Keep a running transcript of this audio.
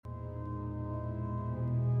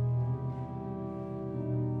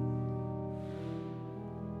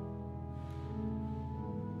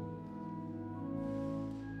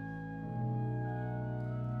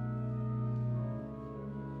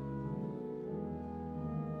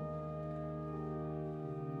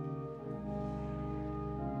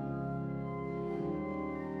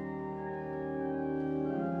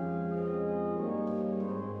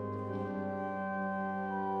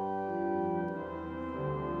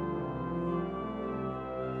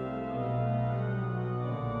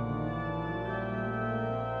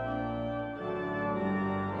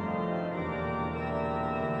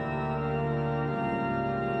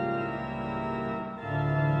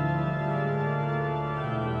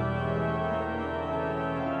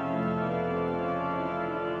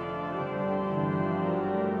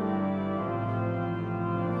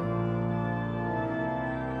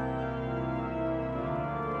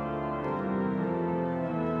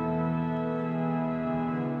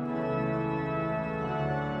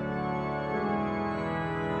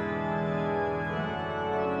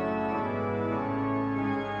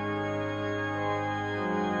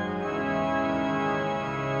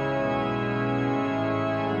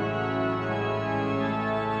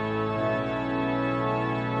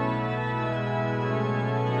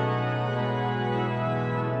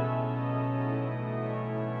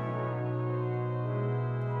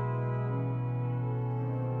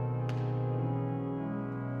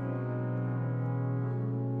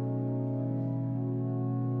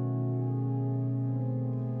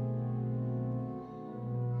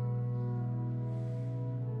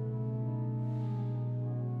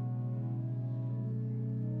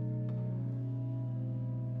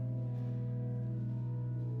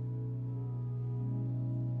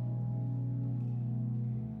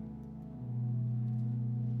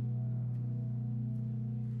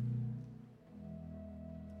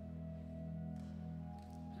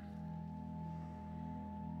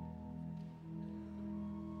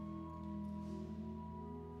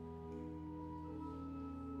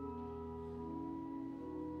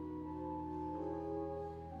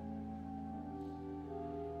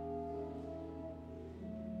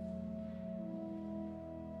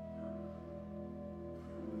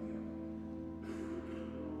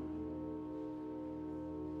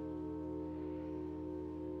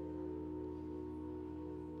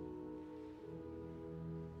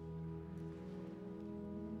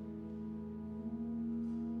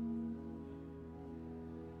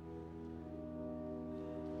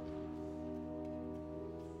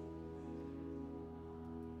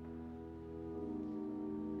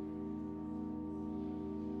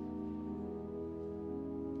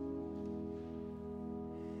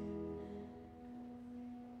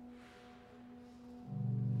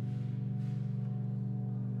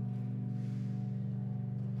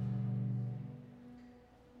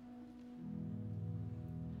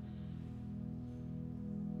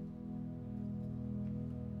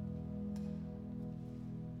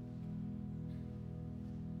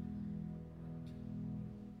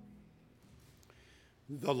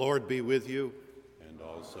The Lord be with you, and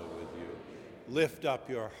also with you. Lift up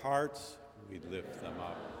your hearts. We lift them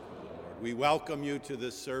up to the Lord. We welcome you to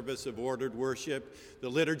this service of ordered worship. The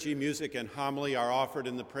liturgy, music, and homily are offered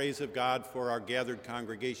in the praise of God for our gathered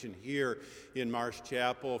congregation here in Marsh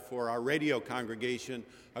Chapel, for our radio congregation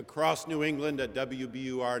across New England at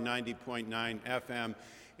WBUR 90.9 FM,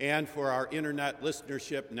 and for our internet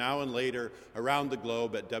listenership now and later around the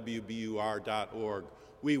globe at WBUR.org.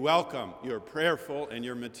 We welcome your prayerful and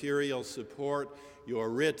your material support, your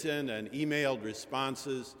written and emailed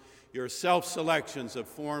responses, your self-selections of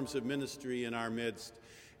forms of ministry in our midst,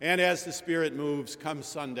 and as the Spirit moves, come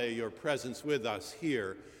Sunday, your presence with us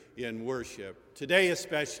here in worship. Today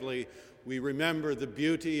especially, we remember the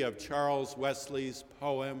beauty of Charles Wesley's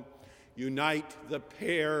poem, "Unite the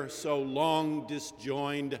pair so long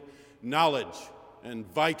disjoined, knowledge and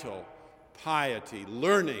vital piety,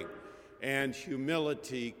 learning and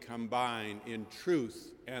humility combine in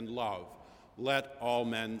truth and love. Let all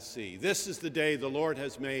men see." This is the day the Lord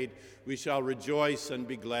has made. We shall rejoice and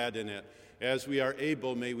be glad in it. As we are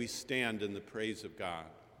able, may we stand in the praise of God.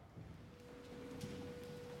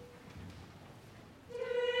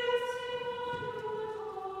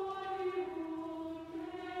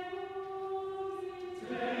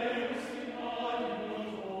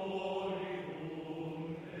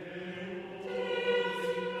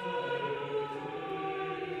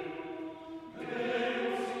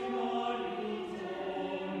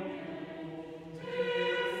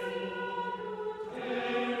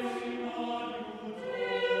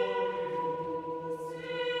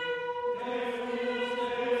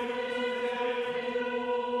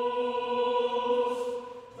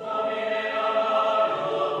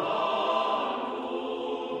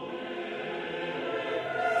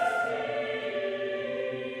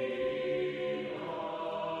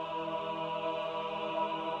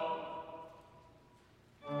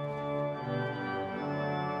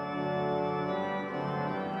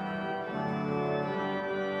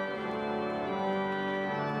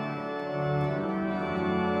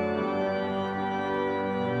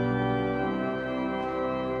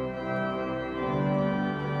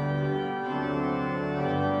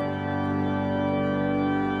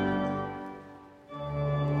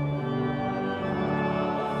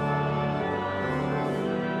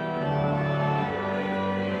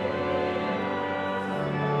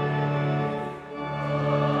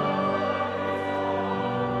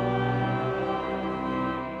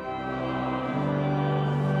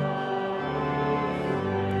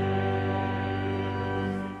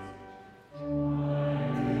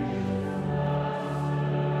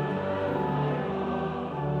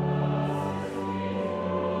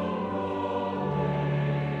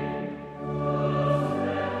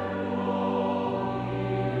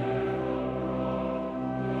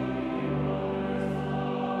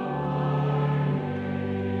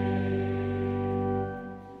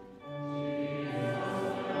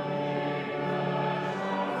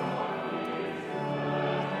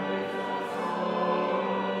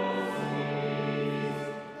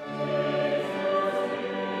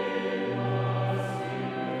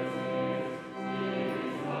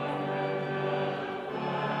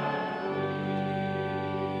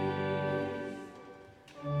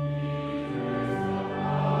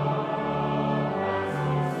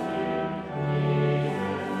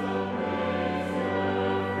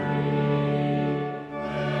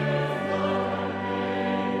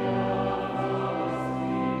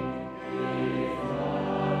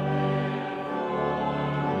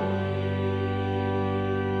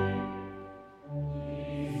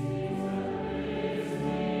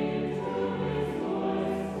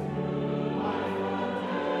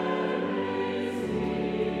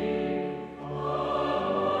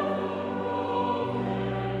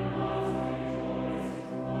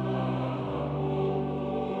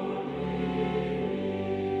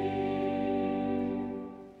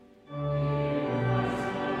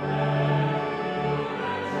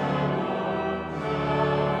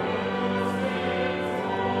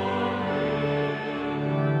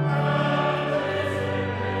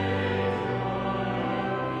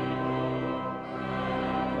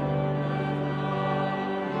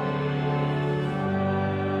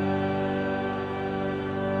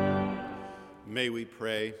 May we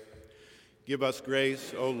pray. Give us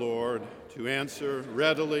grace, O Lord, to answer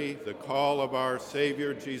readily the call of our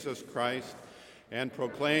Savior Jesus Christ and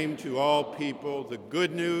proclaim to all people the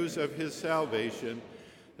good news of his salvation,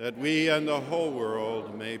 that we and the whole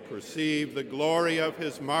world may perceive the glory of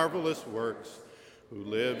his marvelous works, who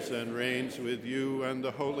lives and reigns with you and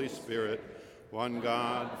the Holy Spirit, one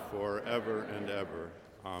God, forever and ever.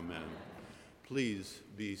 Amen. Please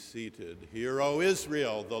be seated. Hear, O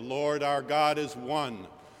Israel, the Lord our God is one,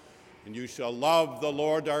 and you shall love the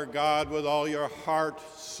Lord our God with all your heart,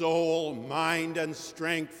 soul, mind, and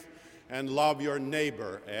strength, and love your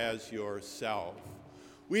neighbor as yourself.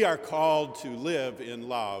 We are called to live in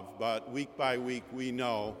love, but week by week we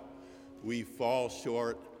know we fall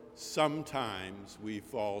short. Sometimes we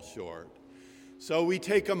fall short. So we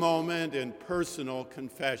take a moment in personal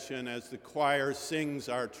confession as the choir sings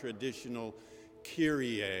our traditional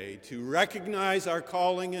Kyrie to recognize our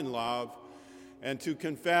calling in love and to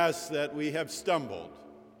confess that we have stumbled.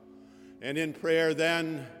 And in prayer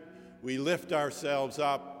then, we lift ourselves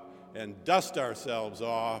up and dust ourselves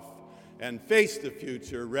off and face the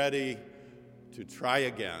future ready to try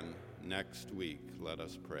again next week. Let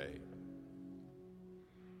us pray.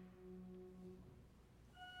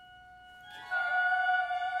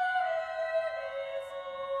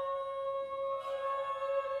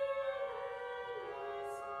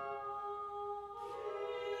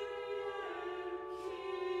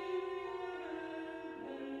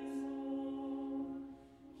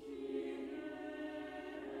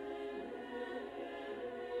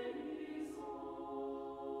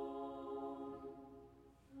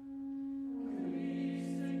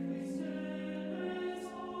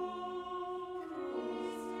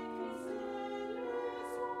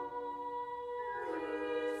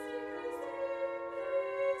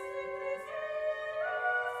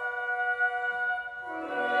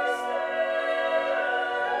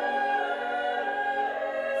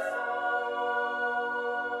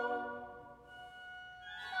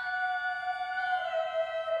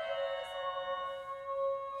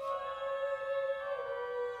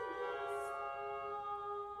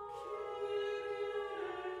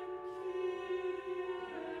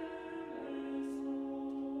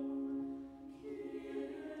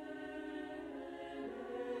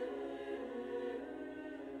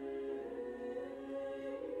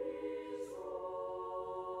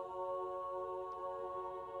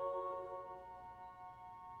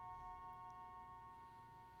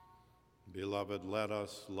 Beloved, let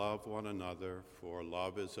us love one another, for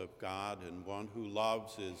love is of God, and one who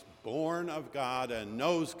loves is born of God and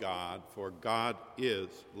knows God, for God is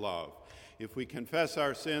love. If we confess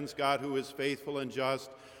our sins, God, who is faithful and just,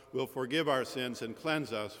 will forgive our sins and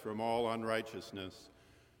cleanse us from all unrighteousness.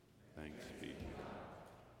 Thanks be to God.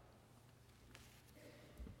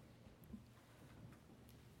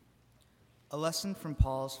 A lesson from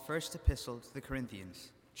Paul's first epistle to the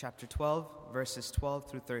Corinthians, chapter 12, verses 12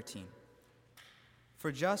 through 13.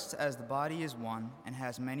 For just as the body is one and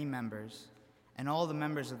has many members, and all the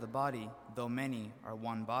members of the body, though many, are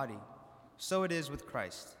one body, so it is with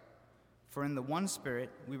Christ. For in the one Spirit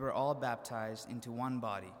we were all baptized into one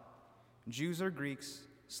body, Jews or Greeks,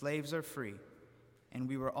 slaves or free, and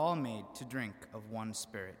we were all made to drink of one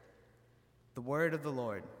Spirit. The word of the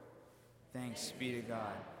Lord. Thanks be to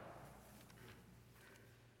God.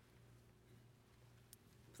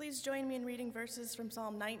 Please join me in reading verses from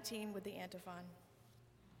Psalm 19 with the antiphon.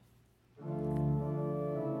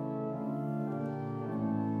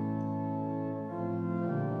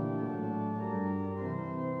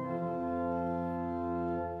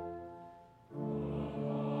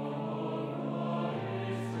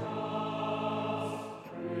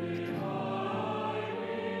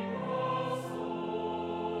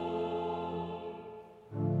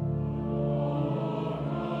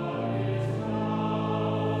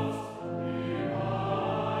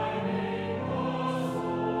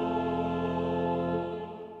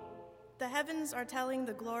 The heavens are telling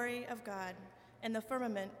the glory of God, and the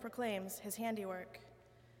firmament proclaims his handiwork.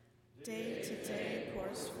 Day to day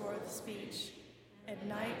pours forth speech, and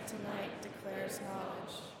night to night declares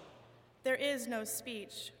knowledge. There is no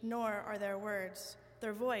speech, nor are there words.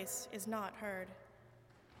 Their voice is not heard.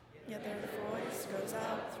 Yet their voice goes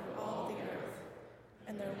out through all the earth,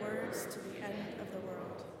 and their words to the end of the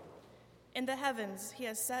world. In the heavens he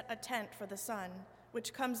has set a tent for the sun,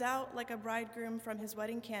 which comes out like a bridegroom from his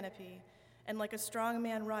wedding canopy, and like a strong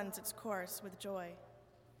man runs its course with joy.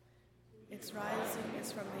 Its rising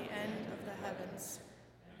is from the end of the heavens,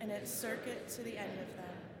 and its circuit to the end of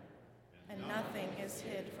them, and nothing is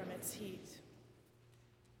hid from its heat.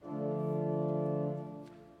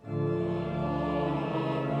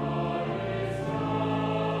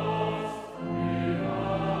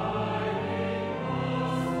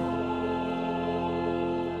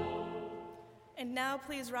 And now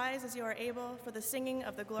please rise as you are able for the singing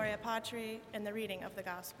of the Gloria Patri and the reading of the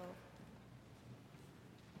Gospel.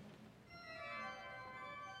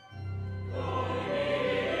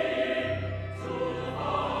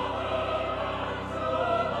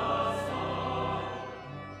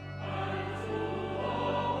 To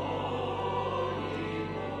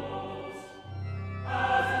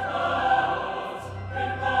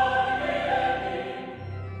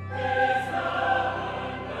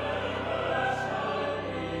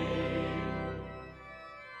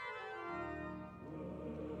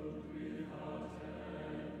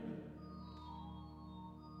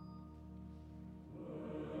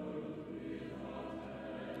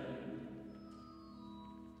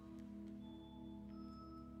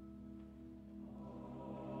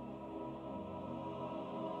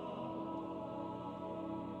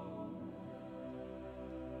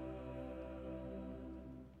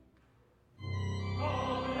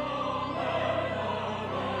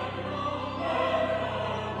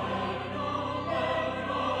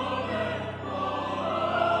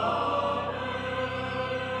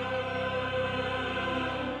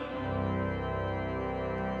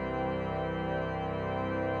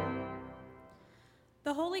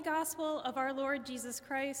The Holy Gospel of our Lord Jesus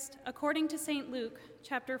Christ, according to St. Luke,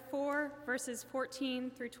 chapter 4, verses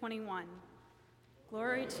 14 through 21.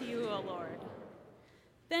 Glory to you, O Lord.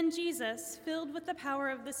 Then Jesus, filled with the power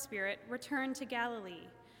of the Spirit, returned to Galilee,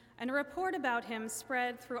 and a report about him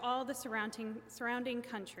spread through all the surrounding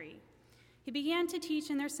country. He began to teach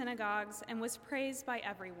in their synagogues and was praised by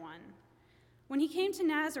everyone. When he came to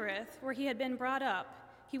Nazareth, where he had been brought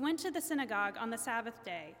up, he went to the synagogue on the Sabbath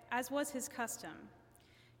day, as was his custom.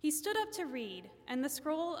 He stood up to read, and the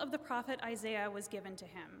scroll of the prophet Isaiah was given to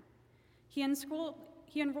him. He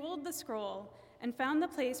unrolled the scroll and found the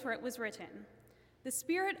place where it was written, "The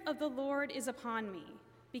Spirit of the Lord is upon me,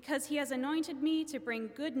 because he has anointed me to bring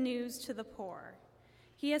good news to the poor.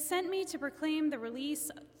 He has sent me to proclaim the release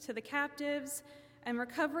to the captives and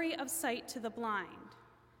recovery of sight to the blind,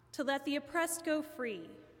 to let the oppressed go free,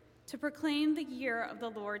 to proclaim the year of the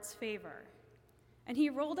Lord's favor." And he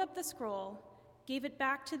rolled up the scroll, gave it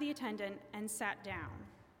back to the attendant, and sat down.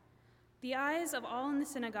 The eyes of all in the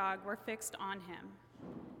synagogue were fixed on him.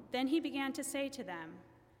 Then he began to say to them,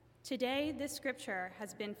 "Today this scripture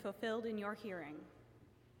has been fulfilled in your hearing."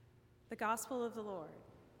 The Gospel of the Lord.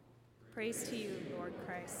 Praise to you, Lord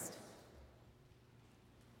Christ.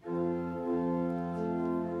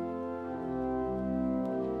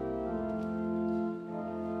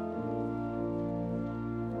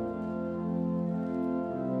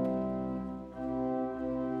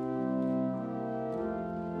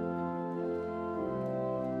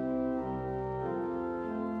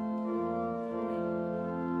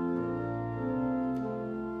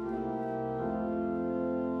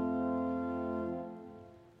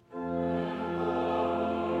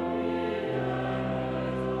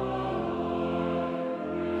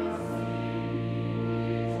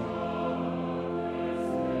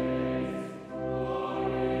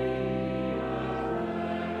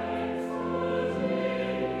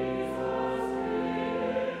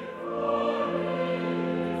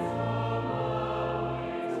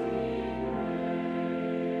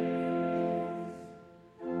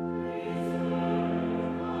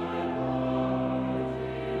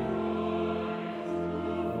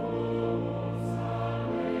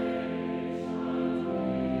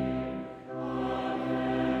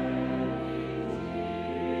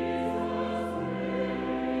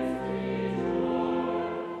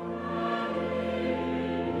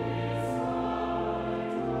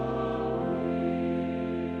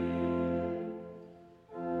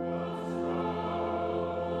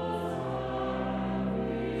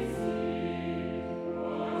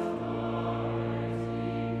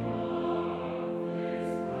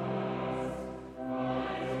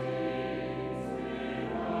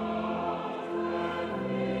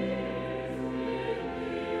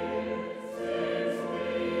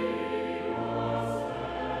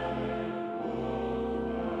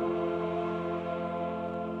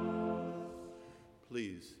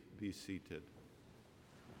 Please be seated.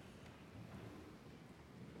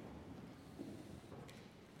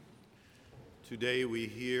 Today we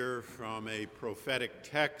hear from a prophetic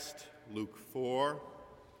text, Luke 4,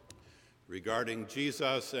 regarding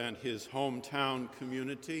Jesus and his hometown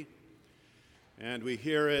community. And we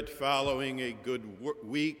hear it following a good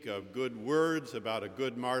week of good words about a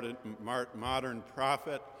good modern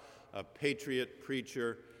prophet, a patriot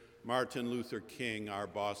preacher, Martin Luther King, our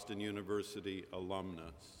Boston University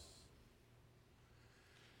alumnus.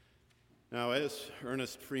 Now, as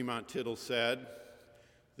Ernest Fremont Tittle said,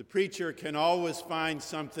 the preacher can always find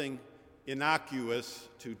something innocuous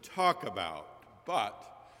to talk about,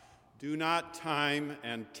 but do not time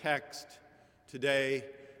and text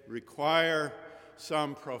today require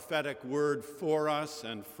some prophetic word for us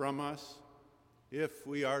and from us. If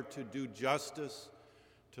we are to do justice,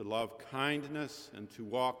 to love kindness, and to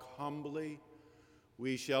walk humbly,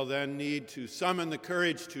 we shall then need to summon the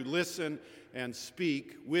courage to listen and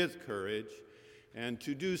speak with courage, and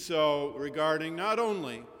to do so regarding not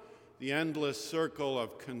only the endless circle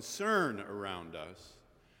of concern around us,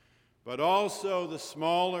 but also the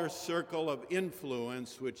smaller circle of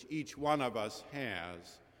influence which each one of us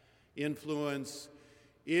has, influence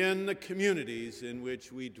in the communities in which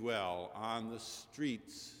we dwell, on the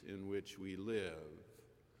streets in which we live.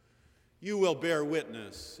 You will bear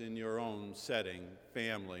witness in your own setting,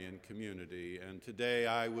 family, and community, and today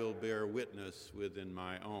I will bear witness within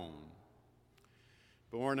my own.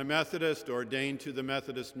 Born a Methodist, ordained to the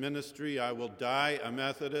Methodist ministry, I will die a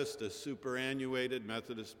Methodist, a superannuated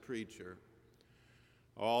Methodist preacher.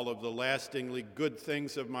 All of the lastingly good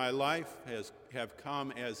things of my life have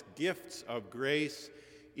come as gifts of grace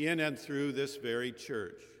in and through this very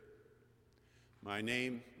church. My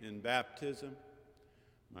name in baptism,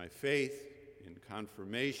 my faith in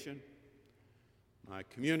confirmation, my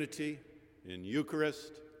community in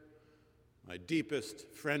Eucharist, my deepest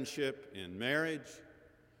friendship in marriage,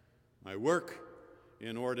 my work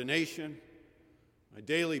in ordination, my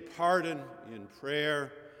daily pardon in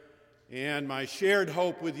prayer, and my shared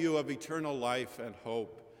hope with you of eternal life and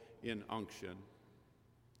hope in unction.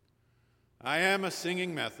 I am a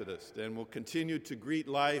singing Methodist and will continue to greet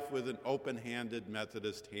life with an open-handed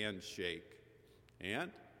Methodist handshake.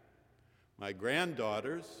 And my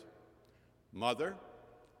granddaughters, mother,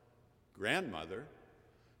 grandmother,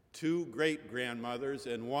 2 great-grandmothers,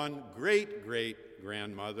 and 1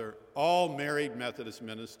 great-great-grandmother, all married Methodist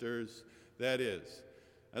ministers. That is,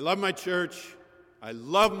 I love my church,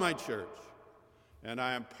 and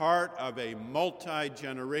I am part of a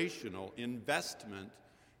multi-generational investment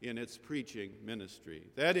in its preaching ministry.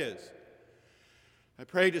 That is, I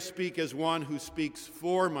pray to speak as one who speaks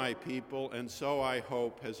for my people, and so I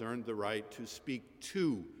hope has earned the right to speak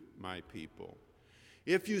to my people.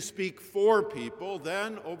 If you speak for people,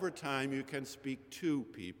 then over time you can speak to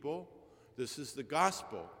people. This is the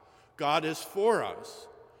gospel. God is for us,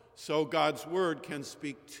 so God's word can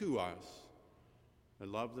speak to us. I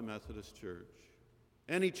love the Methodist Church.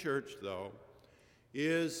 Any church, though,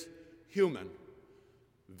 is human,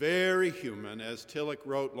 very human. As Tillich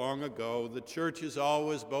wrote long ago, the church is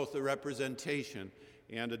always both a representation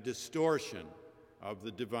and a distortion of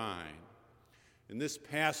the divine. In this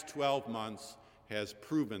past 12 months has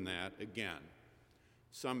proven that again.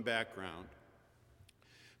 Some background.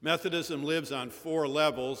 Methodism lives on 4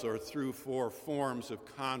 levels or through 4 forms of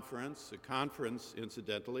conference. A conference,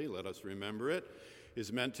 incidentally, let us remember it,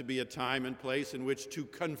 is meant to be a time and place in which to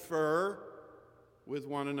confer with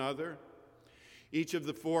one another. Each of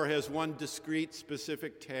the 4 has one discrete,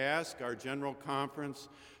 specific task. Our general conference,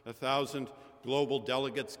 1,000 global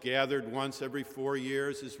delegates gathered once every 4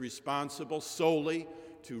 years, is responsible solely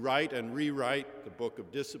to write and rewrite the Book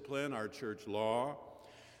of Discipline, our church law.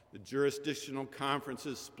 The jurisdictional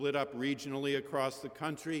conferences split up regionally across the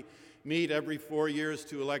country meet every 4 years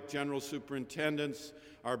to elect general superintendents,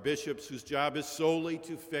 our bishops, whose job is solely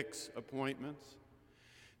to fix appointments.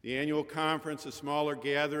 The annual conference, a smaller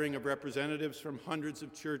gathering of representatives from hundreds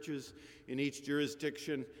of churches in each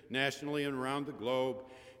jurisdiction, nationally and around the globe,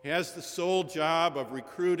 has the sole job of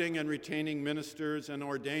recruiting and retaining ministers and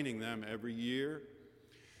ordaining them every year.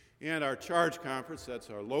 And our charge conference, that's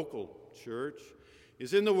our local church,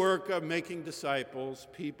 is in the work of making disciples,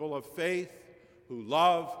 people of faith who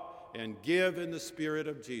love and give in the spirit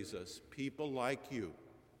of Jesus, people like you.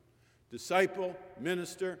 Disciple,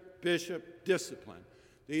 minister, bishop, discipline.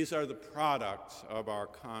 These are the products of our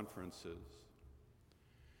conferences.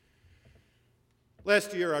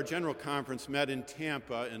 Last year, our general conference met in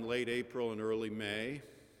Tampa in late April and early May.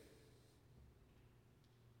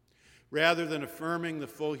 Rather than affirming the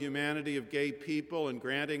full humanity of gay people and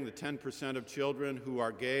granting the 10% of children who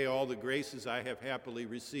are gay all the graces I have happily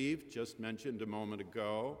received, just mentioned a moment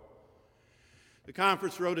ago, the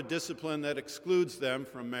conference wrote a discipline that excludes them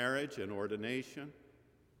from marriage and ordination.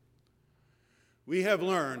 We have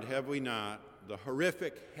learned, have we not, the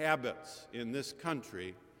horrific habits in this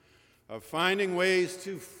country of finding ways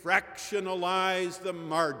to fractionalize the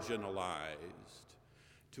marginalized,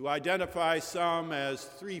 to identify some as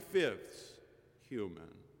 3/5 human.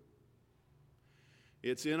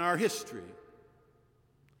 It's in our history.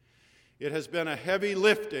 It has been a heavy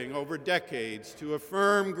lifting over decades to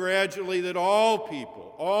affirm gradually that all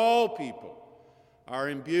people are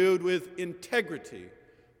imbued with integrity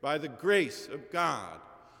by the grace of God.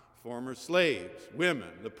 Former slaves,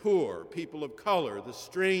 women, the poor, people of color, the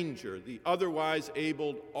stranger, the otherwise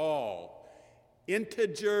abled, all.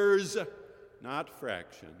 Integers, not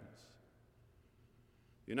fractions.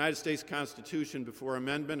 The United States Constitution, before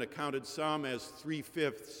amendment, accounted some as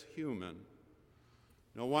 3/5 human.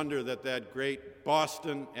 No wonder that great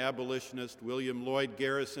Boston abolitionist William Lloyd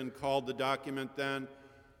Garrison called the document then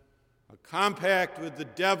a compact with the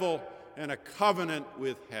devil and a covenant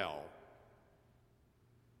with hell.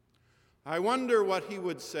 I wonder what he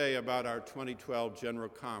would say about our 2012 General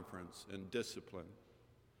Conference and discipline.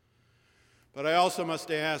 But I also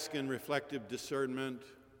must ask in reflective discernment,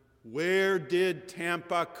 where did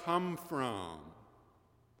Tampa come from?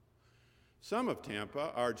 Some of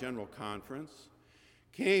Tampa, our General Conference,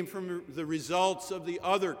 came from the results of the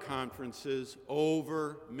other conferences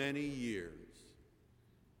over many years.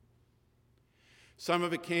 Some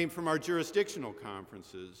of it came from our jurisdictional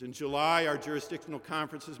conferences. In July, our jurisdictional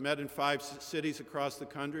conferences met in 5 cities across the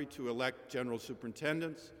country to elect general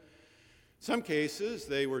superintendents. In some cases,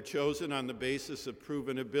 they were chosen on the basis of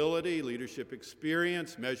proven ability, leadership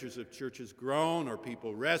experience, measures of churches grown or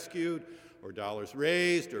people rescued, or dollars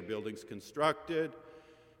raised or buildings constructed,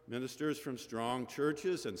 ministers from strong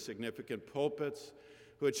churches and significant pulpits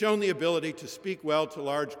who had shown the ability to speak well to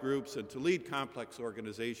large groups and to lead complex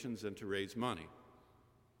organizations and to raise money.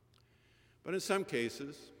 But in some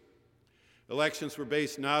cases, elections were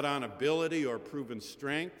based not on ability or proven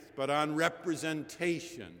strength, but on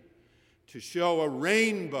representation, to show a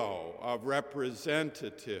rainbow of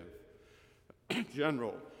representative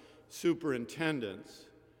general superintendents,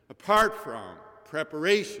 apart from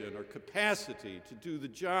preparation or capacity to do the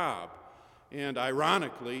job, and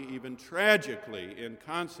ironically, even tragically in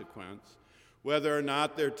consequence, whether or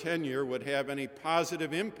not their tenure would have any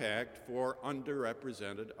positive impact for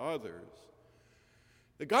underrepresented others.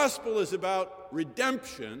 The gospel is about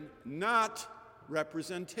redemption, not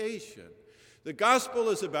representation. The gospel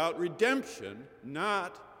is about redemption,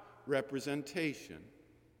 not representation.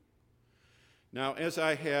 Now, as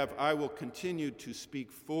I will continue to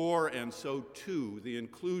speak for and so to the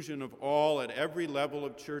inclusion of all at every level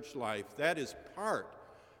of church life. That is part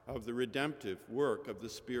of the redemptive work of the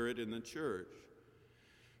Spirit in the church.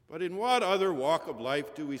 But in what other walk of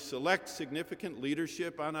life do we select significant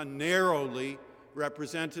leadership on a narrowly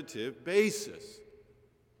representative basis?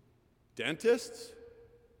 Dentists?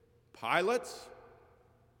 Pilots?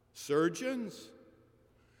 Surgeons?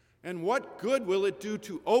 And what good will it do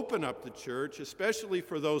to open up the church, especially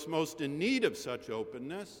for those most in need of such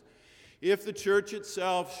openness, if the church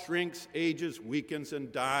itself shrinks, ages, weakens,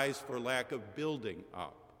 and dies for lack of building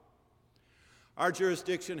up? Our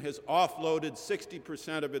jurisdiction has offloaded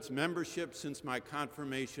 60% of its membership since my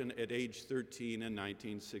confirmation at age 13 in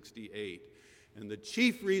 1968. And the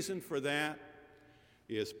chief reason for that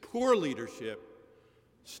is poor leadership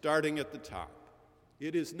starting at the top.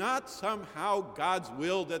 It is not somehow God's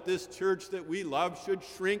will that this church that we love should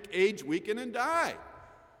shrink, age, weaken, and die.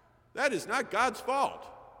 That is not God's fault.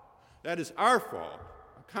 That is our fault,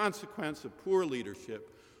 a consequence of poor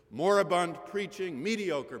leadership, moribund preaching,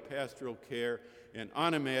 mediocre pastoral care, and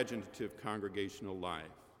unimaginative congregational life.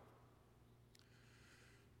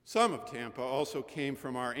 Some of Tampa also came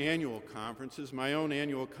from our annual conferences. My own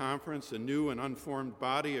annual conference, a new and unformed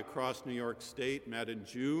body across New York State, met in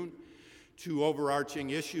June. Two overarching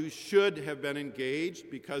issues should have been engaged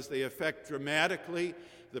because they affect dramatically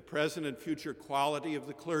the present and future quality of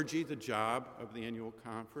the clergy, the job of the annual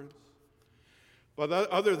conference. But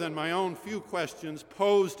other than my own few questions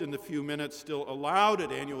posed in the few minutes still allowed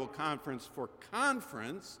at annual conference for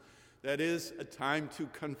conference, that is, a time to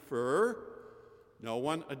confer, no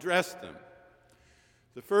one addressed them.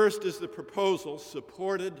 The first is the proposal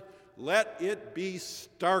supported, let it be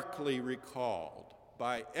starkly recalled,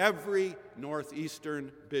 by every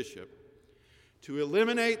Northeastern bishop to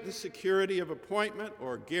eliminate the security of appointment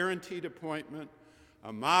or guaranteed appointment,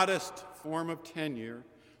 a modest form of tenure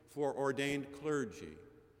for ordained clergy.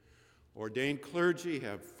 Ordained clergy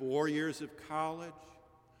have 4 years of college,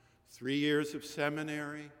 3 years of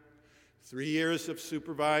seminary, 3 years of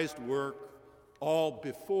supervised work, all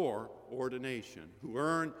before ordination, who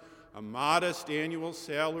earn a modest annual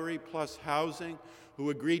salary plus housing, who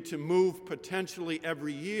agreed to move potentially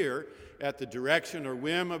every year at the direction or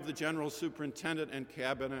whim of the general superintendent and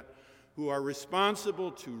cabinet, who are responsible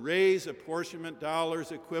to raise apportionment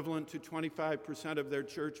dollars equivalent to 25% of their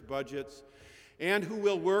church budgets, and who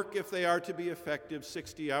will work, if they are to be effective,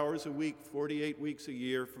 60 hours a week, 48 weeks a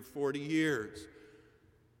year for 40 years.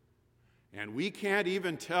 And we can't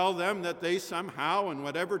even tell them that they somehow, in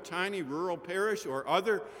whatever tiny rural parish or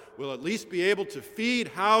other, will at least be able to feed,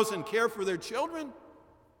 house, and care for their children?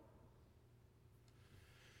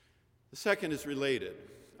 The second is related.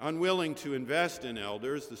 Unwilling to invest in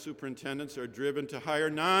elders, the superintendents are driven to hire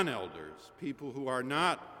non-elders, people who are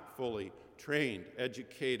not fully trained,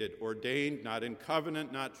 educated, ordained, not in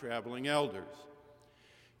covenant, not traveling elders.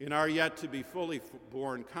 In our yet-to-be fully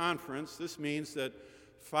born conference, this means that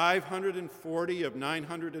 540 of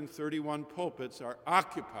 931 pulpits are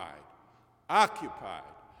occupied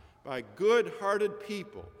by good-hearted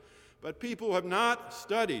people, but people who have not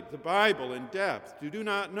studied the Bible in depth, who do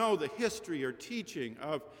not know the history or teaching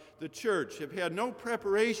of the church, have had no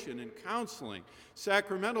preparation in counseling,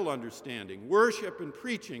 sacramental understanding, worship and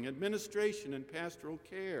preaching, administration and pastoral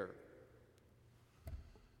care.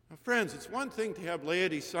 Now, friends, it's one thing to have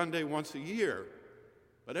Laity Sunday once a year,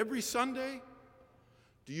 but every Sunday?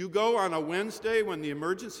 Do you go on a Wednesday when the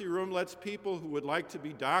emergency room lets people who would like to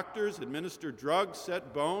be doctors administer drugs,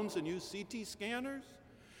 set bones, and use CT scanners?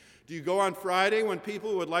 Do you go on Friday when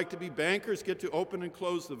people who would like to be bankers get to open and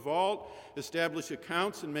close the vault, establish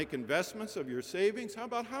accounts, and make investments of your savings? How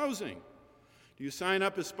about housing? Do Do you sign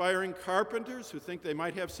up aspiring carpenters who think they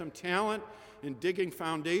might have some talent in digging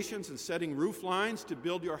foundations and setting roof lines to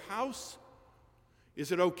build your house?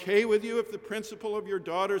 Is it okay with you if the principal of your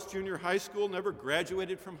daughter's junior high school never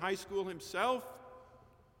graduated from high school himself?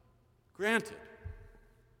 Granted.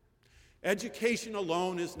 Education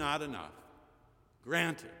alone is not enough.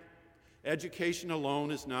 Granted. Education alone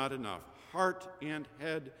is not enough. Heart and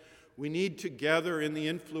head, we need together in the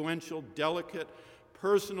influential, delicate,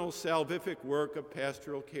 personal, salvific work of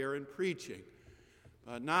pastoral care and preaching.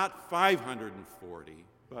 Not 540,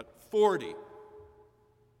 but 40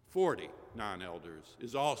 non-elders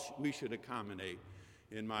is all we should accommodate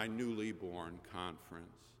in my newly born conference.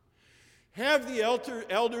 Have the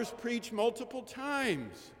elders preach multiple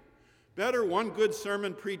times. Better one good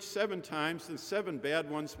sermon preached 7 times than 7 bad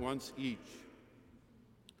ones once each.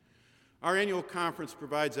 Our annual conference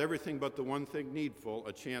provides everything but the one thing needful,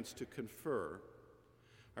 a chance to confer.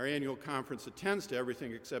 Our annual conference attends to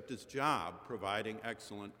everything except its job, providing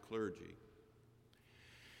excellent clergy.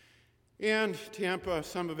 And Tampa,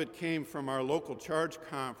 some of it came from our local charge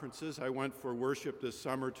conferences. I went for worship this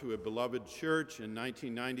summer to a beloved church in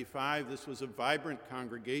 1995. This was a vibrant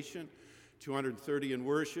congregation, 230 in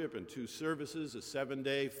worship and 2 services, a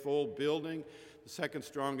 7-day full building, the second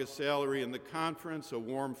strongest salary in the conference, a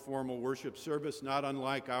warm, formal worship service not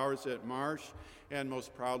unlike ours at Marsh, and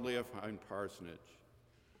most proudly a fine parsonage.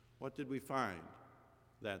 What did we find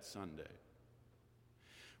that Sunday?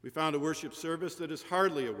 We found a worship service that is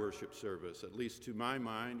hardly a worship service, at least to my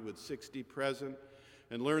mind, with 60 present,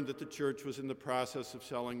 and learned that the church was in the process of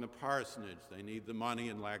selling the parsonage. They need the money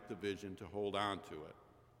and lack the vision to hold on to it.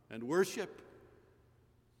 And worship?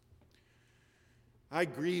 I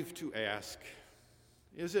grieve to ask,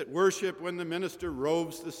 is it worship when the minister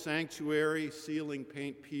roves the sanctuary, ceiling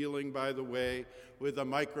paint peeling by the way, with a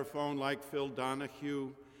microphone like Phil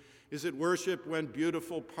Donahue? Is it worship when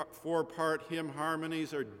beautiful 4-part hymn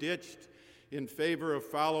harmonies are ditched in favor of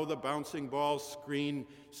follow the bouncing ball screen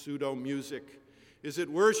pseudo-music? Is it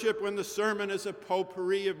worship when the sermon is a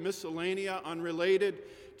potpourri of miscellanea unrelated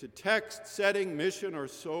to text, setting, mission, or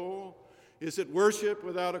soul? Is it worship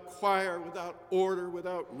without a choir, without order,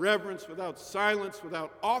 without reverence, without silence,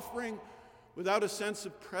 without offering, without a sense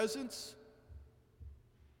of presence?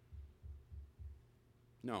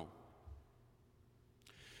 No.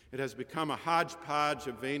 It has become a hodgepodge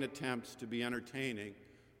of vain attempts to be entertaining,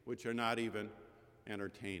 which are not even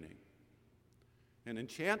entertaining. And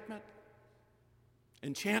enchantment?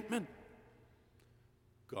 Enchantment?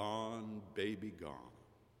 Gone, baby, gone.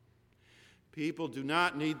 People do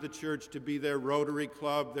not need the church to be their Rotary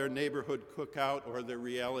Club, their neighborhood cookout, or their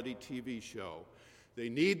reality TV show. They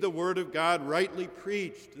need the Word of God rightly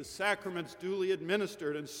preached, the sacraments duly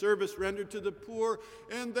administered, and service rendered to the poor,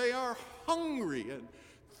 and they are hungry and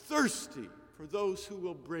thirsty for those who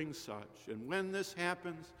will bring such. And when this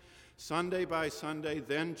happens, Sunday by Sunday,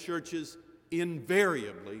 then churches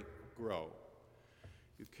invariably grow.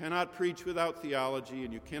 You cannot preach without theology,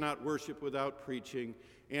 and you cannot worship without preaching.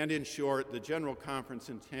 And in short, the General Conference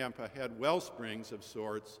in Tampa had well springs of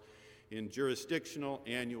sorts in jurisdictional,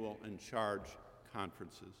 annual, and charge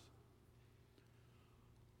conferences.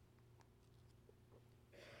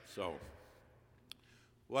 So,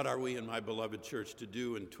 what are we in my beloved church to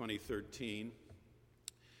do in 2013?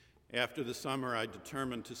 After the summer, I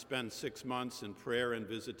determined to spend 6 months in prayer and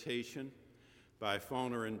visitation. By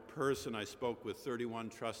phone or in person, I spoke with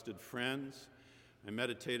 31 trusted friends. I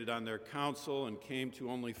meditated on their counsel and came to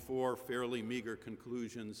only 4 fairly meager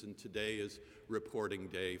conclusions, and today is reporting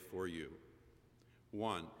day for you.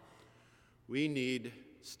 1, we need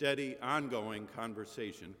steady, ongoing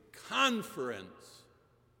conversation, conference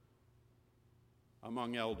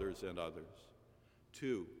among elders and others.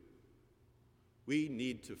 2, we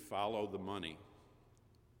need to follow the money.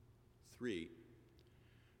 3,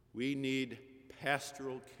 we need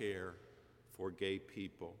pastoral care for gay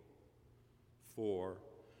people. 4,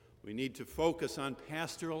 we need to focus on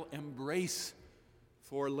pastoral embrace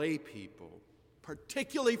for lay people,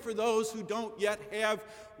 particularly for those who don't yet have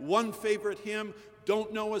one favorite hymn,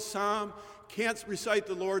 don't know a psalm, can't recite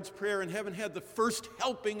the Lord's Prayer, and haven't had the first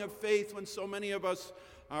helping of faith when so many of us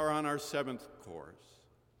are on our 7th course.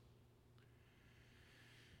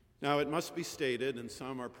 Now, it must be stated, and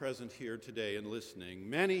some are present here today and listening,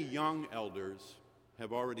 many young elders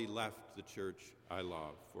have already left the church I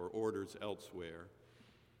love for orders elsewhere.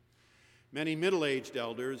 Many middle-aged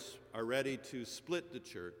elders are ready to split the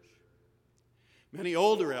church. Many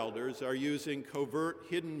older elders are using covert,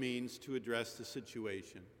 hidden means to address the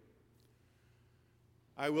situation.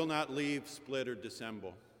 I will not leave, split, or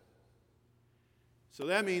dissemble. So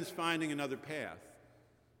that means finding another path.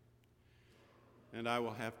 and I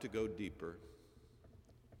will have to go deeper.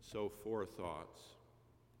 So 4 thoughts.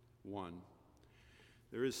 1,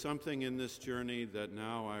 there is something in this journey that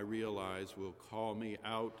now I realize will call me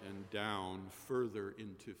out and down further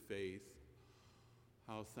into faith.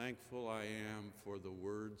 How thankful I am for the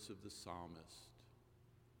words of the psalmist.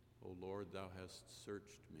 O Lord, thou hast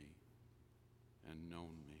searched me and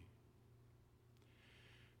known me.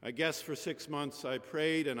 I guess for 6 months I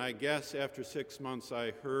prayed, and I guess after 6 months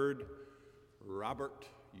I heard, Robert,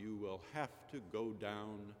 you will have to go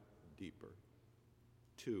down deeper.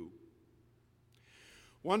 2,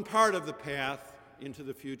 one part of the path into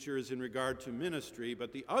the future is in regard to ministry,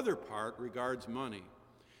 but the other part regards money.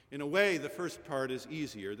 In a way, the first part is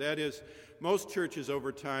easier. That is, most churches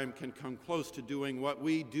over time can come close to doing what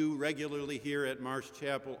we do regularly here at Marsh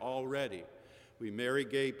Chapel already. We marry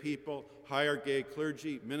gay people, hire gay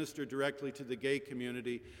clergy, minister directly to the gay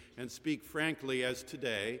community, and speak frankly, as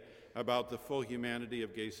today, about the full humanity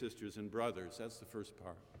of gay sisters and brothers. That's the first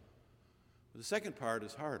part. The second part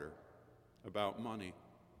is harder, about money.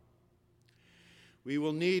 We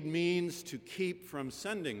will need means to keep from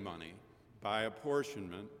sending money by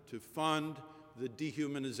apportionment to fund the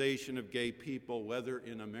dehumanization of gay people, whether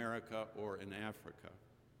in America or in Africa.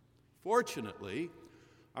 Fortunately,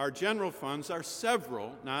 our general funds are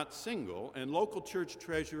several, not single, and local church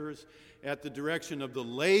treasurers, at the direction of the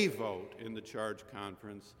lay vote in the charge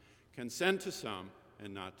conference, can send to some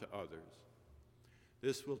and not to others.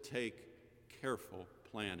 This will take careful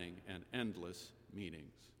planning and endless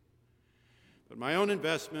meetings. But my own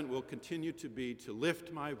investment will continue to be to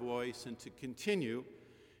lift my voice and to continue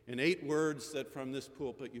in 8 words that from this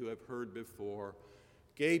pulpit you have heard before: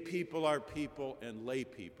 gay people are people and lay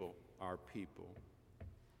people are people.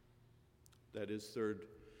 That is, third,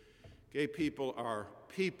 gay people are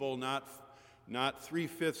people, not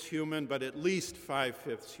 3/5 human, but at least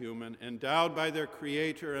 5/5 human, endowed by their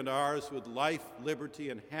Creator and ours with life, liberty,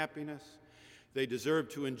 and happiness. They deserve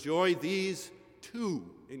to enjoy these too,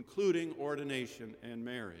 including ordination and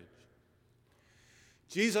marriage.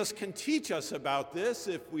 Jesus can teach us about this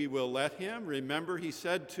if we will let him. Remember, he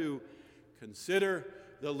said to consider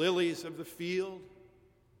the lilies of the field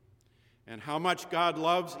and how much God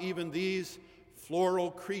loves even these floral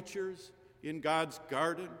creatures in God's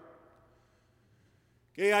garden.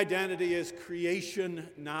 Gay identity is creation,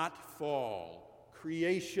 not fall.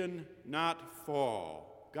 Creation, not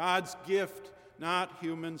fall. God's gift, not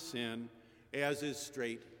human sin, as is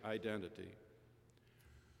straight identity.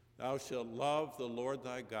 Thou shalt love the Lord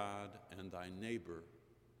thy God and thy neighbor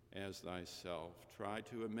as thyself. Try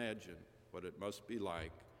to imagine what it must be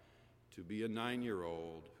like to be a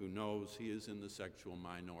 9-year-old who knows he is in the sexual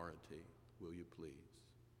minority. Will you please?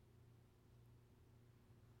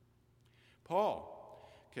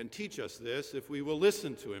 Paul can teach us this if we will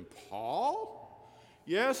listen to him. Paul?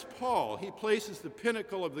 Yes, Paul. He places the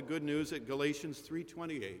pinnacle of the good news at Galatians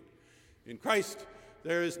 3:28. In Christ,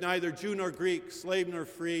 there is neither Jew nor Greek, slave nor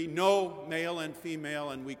free, no male and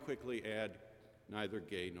female, and we quickly add, neither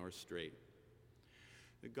gay nor straight.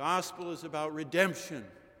 The gospel is about redemption,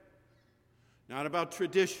 not about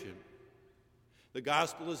tradition. The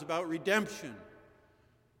gospel is about redemption,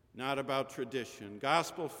 not about tradition.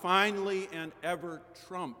 Gospel finally and ever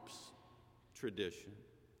trumps tradition.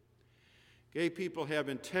 Gay people have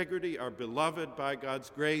integrity, are beloved by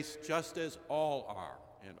God's grace, just as all are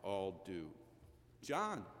and all do.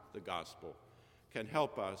 John, the gospel, can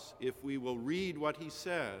help us if we will read what he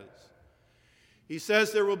says. He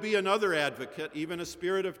says there will be another advocate, even a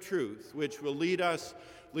spirit of truth, which will lead us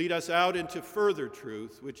out into further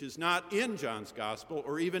truth, which is not in John's gospel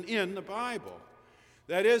or even in the Bible.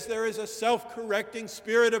 That is, there is a self-correcting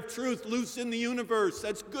spirit of truth loose in the universe.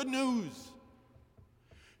 That's good news.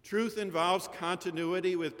 Truth involves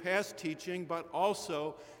continuity with past teaching, but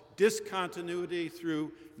also discontinuity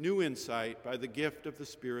through new insight by the gift of the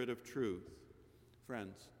Spirit of truth.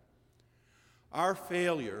 Friends, our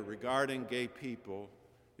failure regarding gay people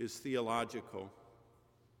is theological.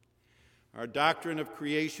 Our doctrine of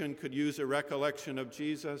creation could use a recollection of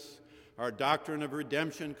Jesus. Our doctrine of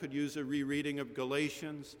redemption could use a rereading of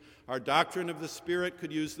Galatians. Our doctrine of the Spirit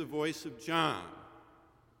could use the voice of John.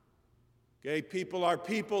 Gay people are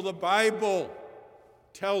people, the Bible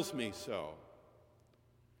tells me so.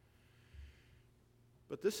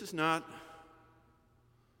 But this is not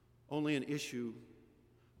only an issue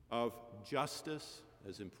of justice,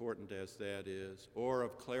 as important as that is, or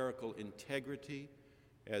of clerical integrity,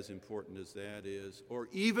 as important as that is, or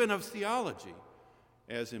even of theology,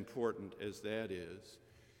 as important as that is.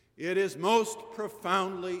 It is most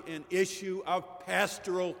profoundly an issue of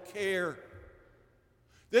pastoral care.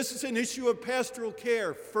 This is an issue of pastoral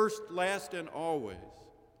care, first, last, and always.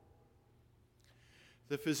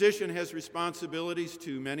 The physician has responsibilities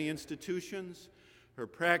to many institutions, her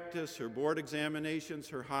practice, her board examinations,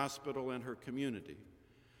 her hospital, and her community.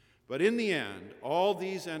 But in the end, all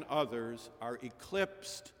these and others are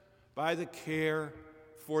eclipsed by the care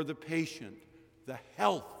for the patient, the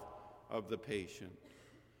health of the patient.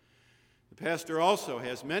 The pastor also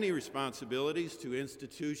has many responsibilities to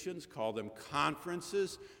institutions, call them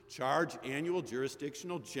conferences, charge annual,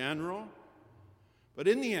 jurisdictional, general. But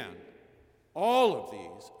in the end, all of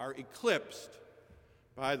these are eclipsed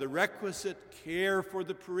by the requisite care for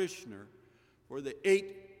the parishioner, for the 8-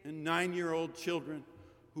 and 9-year-old children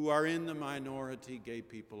who are in the minority. Gay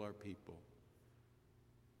people are people.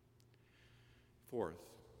 Fourth,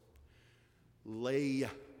 lay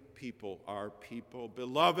people are people.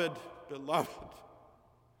 Beloved,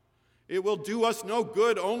 it will do us no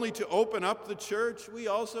good only to open up the church. We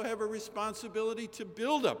also have a responsibility to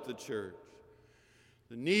build up the church.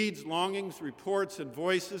 The needs, longings, reports, and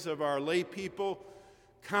voices of our lay people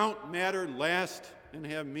count, matter, last, and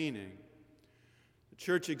have meaning. The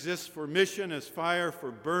church exists for mission as fire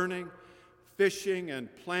for burning, fishing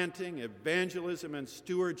and planting, evangelism and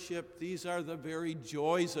stewardship. These are the very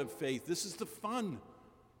joys of faith. This is the fun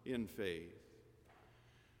in faith.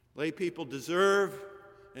 Lay people deserve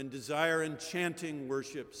and desire enchanting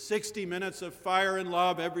worship, 60 minutes of fire and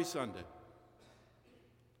love every Sunday.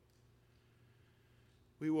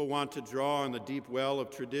 We will want to draw on the deep well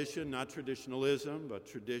of tradition, not traditionalism, but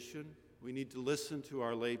tradition. We need to listen to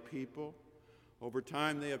our lay people. Over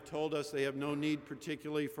time, they have told us they have no need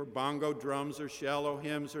particularly for bongo drums or shallow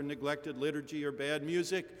hymns or neglected liturgy or bad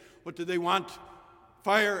music. What do they want?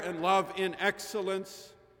 Fire and love in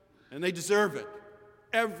excellence, and they deserve it.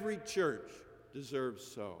 Every church deserves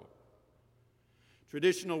so.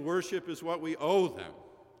 Traditional worship is what we owe them.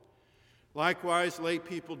 Likewise, lay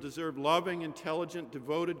people deserve loving, intelligent,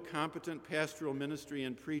 devoted, competent pastoral ministry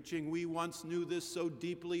and preaching. We once knew this so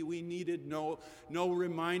deeply we needed no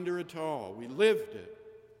reminder at all. We lived it.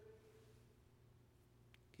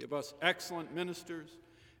 Give us excellent ministers,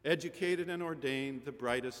 educated and ordained, the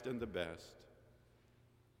brightest and the best.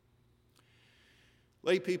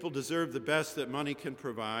 Lay people deserve the best that money can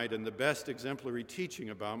provide and the best exemplary teaching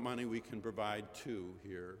about money we can provide too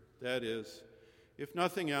here. That is, if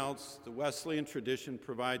nothing else, the Wesleyan tradition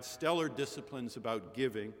provides stellar disciplines about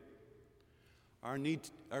giving.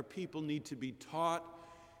 Our people need to be taught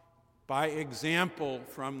by example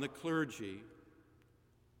from the clergy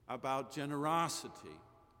about generosity,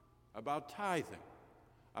 about tithing,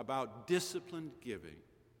 about disciplined giving.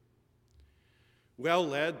 Well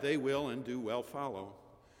led, they will and do well follow.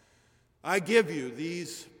 I give you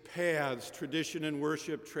these paths, tradition and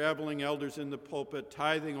worship, traveling elders in the pulpit,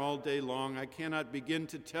 tithing all day long. I cannot begin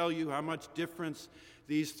to tell you how much difference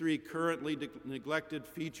these three currently neglected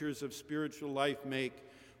features of spiritual life make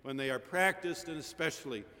when they are practiced, and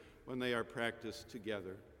especially when they are practiced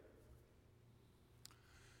together.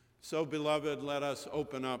 So, beloved, let us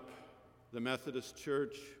open up the Methodist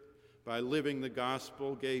Church by living the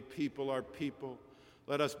gospel. Gay people are people.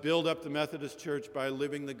 Let us build up the Methodist Church by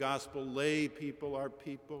living the gospel. Lay people are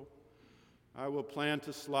people. I will plan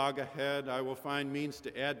to slog ahead. I will find means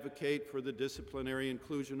to advocate for the disciplinary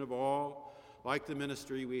inclusion of all, like the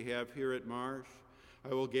ministry we have here at Marsh.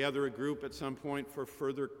 I will gather a group at some point for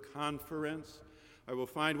further conference. I will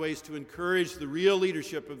find ways to encourage the real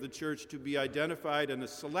leadership of the church to be identified and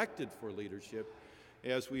selected for leadership,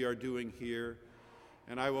 as we are doing here.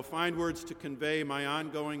 And I will find words to convey my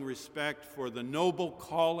ongoing respect for the noble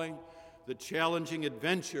calling, the challenging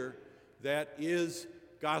adventure that is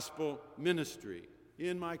gospel ministry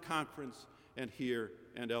in my conference and here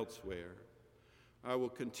and elsewhere. I will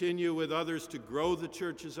continue with others to grow the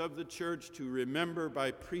churches of the church, to remember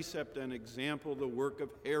by precept and example the work of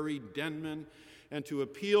Harry Denman, and to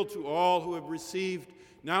appeal to all who have received,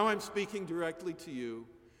 now I'm speaking directly to you,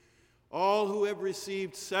 all who have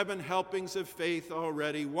received 7 helpings of faith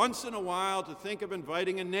already, once in a while to think of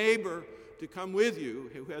inviting a neighbor to come with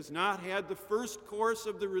you who has not had the first course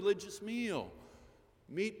of the religious meal.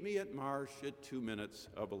 Meet me at Marsh at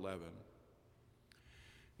 11:02.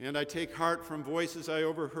 And I take heart from voices I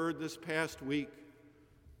overheard this past week.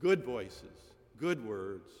 Good voices, good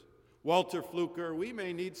words. Walter Fluker, we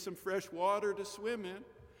may need some fresh water to swim in.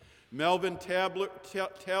 Melvin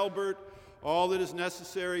Talbert, all that is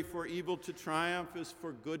necessary for evil to triumph is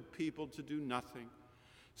for good people to do nothing.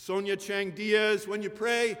 Sonia Chang Diaz, when you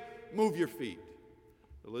pray, move your feet.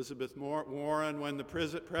 Elizabeth Warren, when the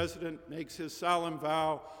president makes his solemn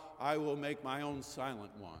vow, I will make my own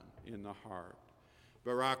silent one in the heart.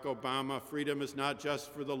 Barack Obama, freedom is not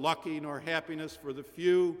just for the lucky nor happiness for the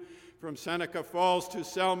few. From Seneca Falls to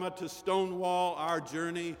Selma to Stonewall, our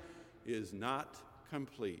journey is not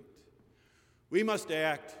complete. We must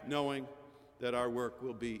act knowing that our work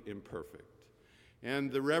will be imperfect.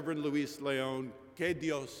 And the Reverend Luis Leon, que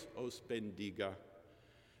Dios os bendiga,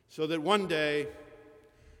 so that one day,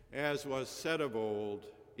 as was said of old,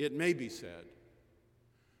 it may be said,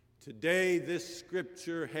 today this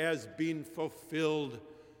scripture has been fulfilled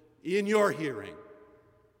in your hearing.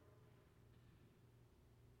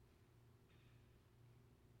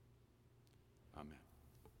 Amen.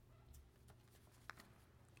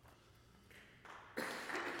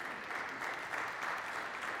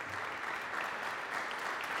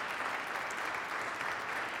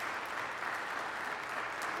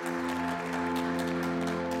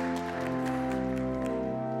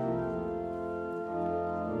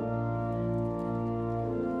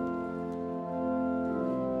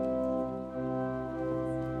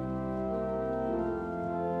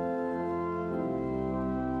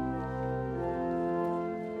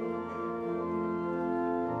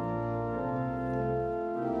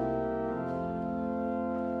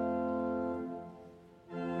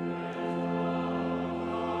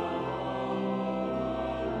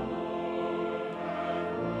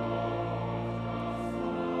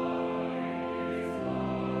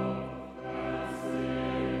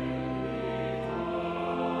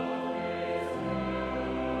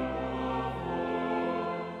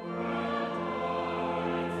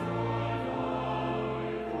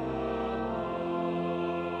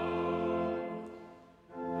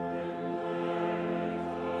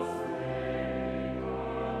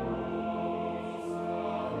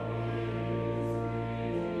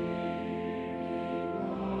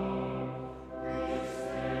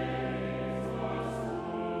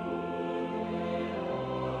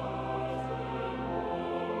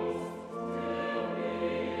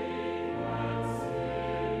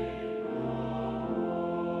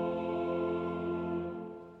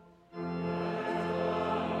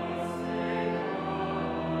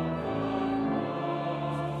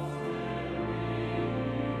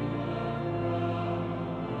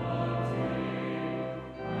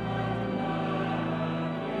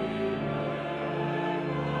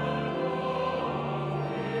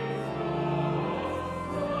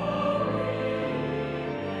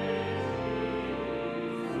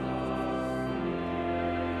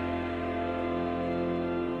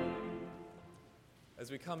 As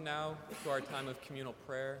we come now to our time of communal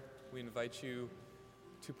prayer, we invite you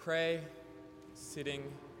to pray, sitting,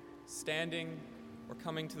 standing, or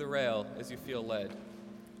coming to the rail as you feel led.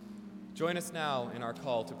 Join us now in our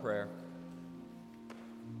call to prayer.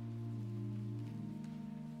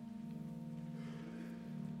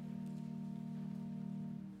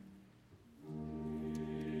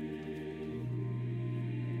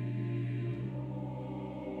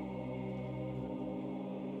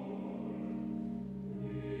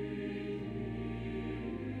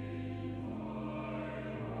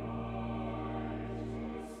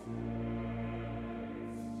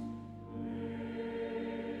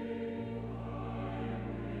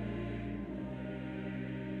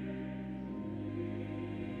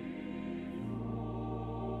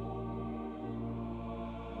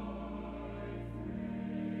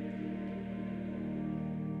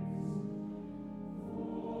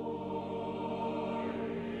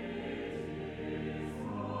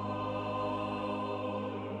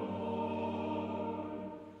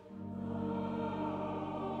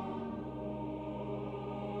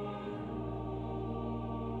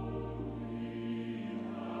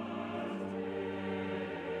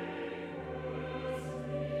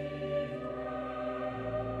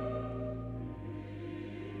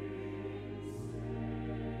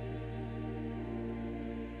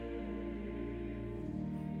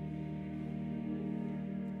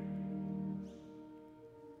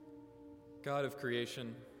 God of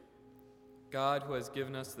creation, God who has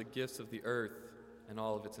given us the gifts of the earth and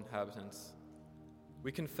all of its inhabitants,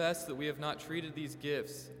 we confess that we have not treated these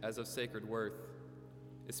gifts as of sacred worth,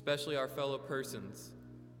 especially our fellow persons,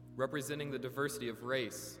 representing the diversity of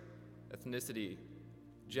race, ethnicity,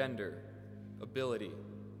 gender, ability,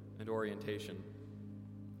 and orientation.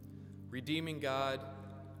 Redeeming God,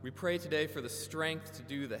 we pray today for the strength to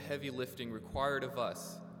do the heavy lifting required of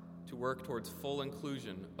us to work towards full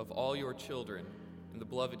inclusion of all your children in the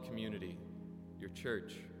beloved community, your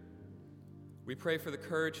church. We pray for the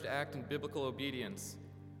courage to act in biblical obedience,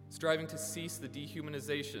 striving to cease the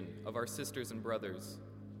dehumanization of our sisters and brothers,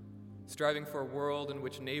 striving for a world in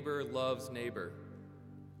which neighbor loves neighbor.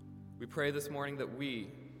 We pray this morning that we,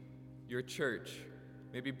 your church,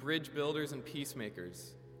 may be bridge builders and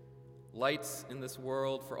peacemakers, lights in this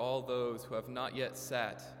world for all those who have not yet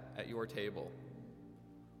sat at your table.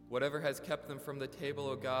 Whatever has kept them from the table,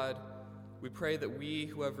 O God, we pray that we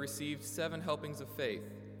who have received 7 helpings of faith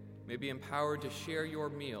may be empowered to share your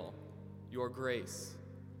meal, your grace,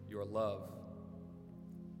 your love.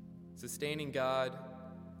 Sustaining God,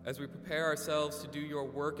 as we prepare ourselves to do your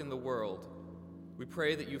work in the world, we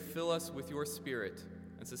pray that you fill us with your Spirit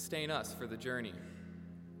and sustain us for the journey.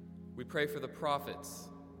 We pray for the prophets,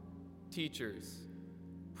 teachers,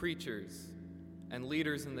 preachers, and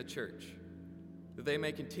leaders in the church, that they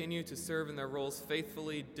may continue to serve in their roles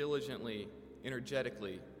faithfully, diligently,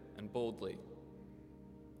 energetically, and boldly.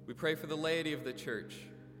 We pray for the laity of the church,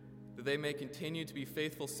 that they may continue to be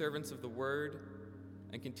faithful servants of the word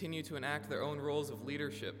and continue to enact their own roles of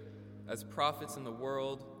leadership as prophets in the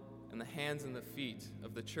world and the hands and the feet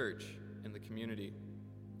of the church in the community.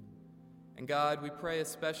 And God, we pray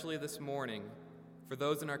especially this morning for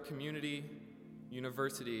those in our community,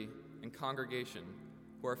 university, and congregation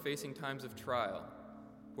who are facing times of trial,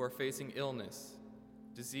 who are facing illness,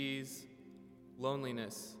 disease,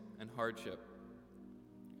 loneliness, and hardship.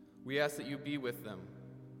 We ask that you be with them,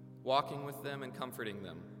 walking with them and comforting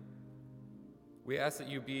them. We ask that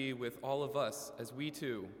you be with all of us as we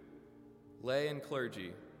too, lay and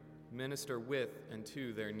clergy, minister with and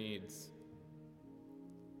to their needs.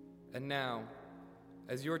 And now,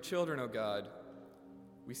 as your children, O God,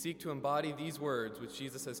 we seek to embody these words which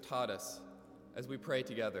Jesus has taught us as we pray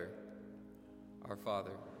together. Our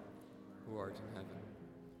Father, who art in heaven,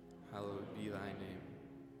 hallowed be thy name.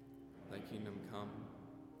 Thy kingdom come,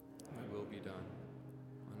 thy will be done,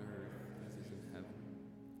 on earth as it is in heaven.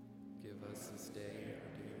 Give us this day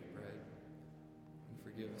our daily bread, and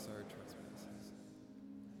forgive us our trespasses,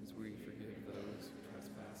 as we forgive those who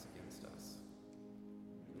trespass against us.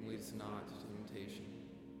 And lead us not into temptation,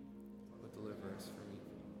 but deliver us from evil.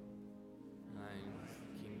 Thine is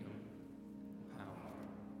the kingdom, and power,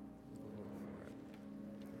 and glory forever.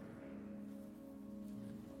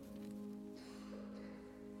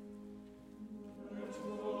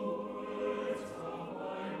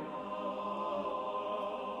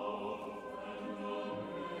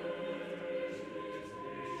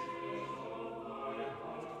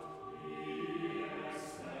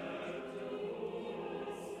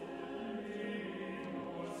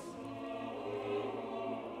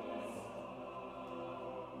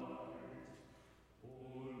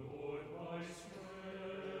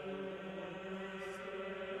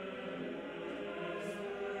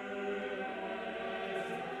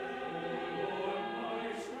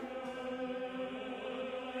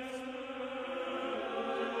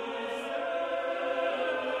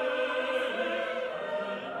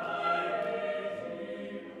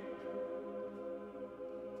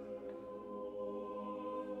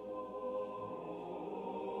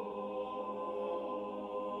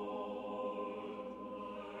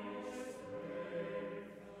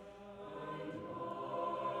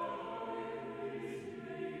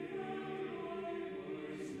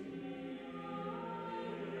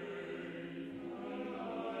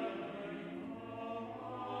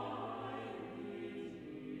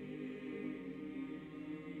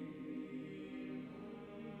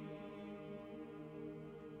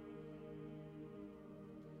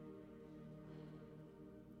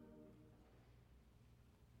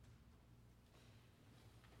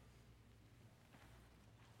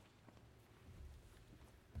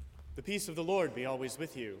 The peace of the Lord be always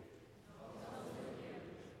with you.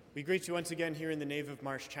 We greet you once again here in the nave of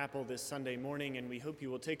Marsh Chapel this Sunday morning, and we hope you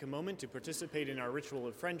will take a moment to participate in our ritual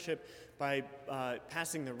of friendship by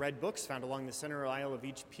passing the red books found along the center aisle of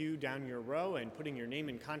each pew down your row and putting your name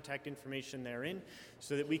and contact information therein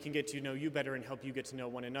so that we can get to know you better and help you get to know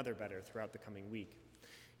one another better throughout the coming week.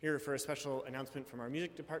 Here for a special announcement from our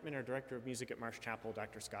music department, our Director of Music at Marsh Chapel,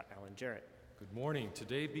 Dr. Scott Allan Jarrett. Good morning.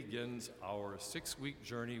 Today begins our 6-week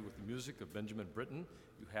journey with the music of Benjamin Britten.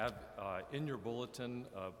 You have in your bulletin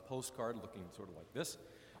a postcard looking sort of like this,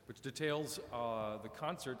 which details the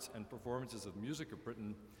concerts and performances of the music of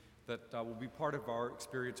Britten that will be part of our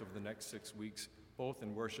experience over the next 6 weeks, both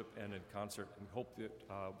in worship and in concert. And we hope that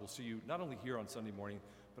we'll see you not only here on Sunday morning,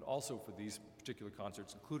 but also for these particular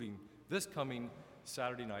concerts, including this coming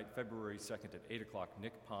Saturday night, February 2nd at 8 o'clock.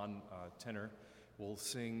 Nick Pon, tenor, will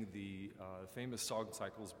sing the famous song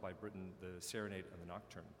cycles by Britten, the Serenade and the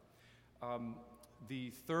Nocturne.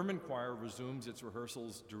 The Thurman Choir resumes its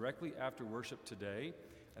rehearsals directly after worship today,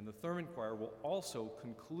 and the Thurman Choir will also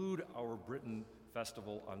conclude our Britten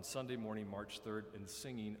Festival on Sunday morning, March 3rd, in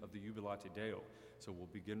singing of the Jubilate Deo. So we'll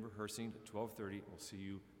begin rehearsing at 12:30. We'll see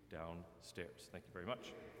you downstairs. Thank you very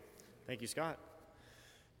much. Thank you, Scott.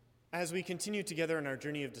 As we continue together on our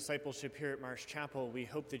journey of discipleship here at Marsh Chapel, we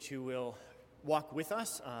hope that you will walk with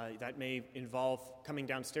us. That may involve coming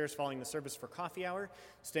downstairs following the service for coffee hour,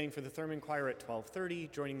 staying for the Thurman Choir at 12:30,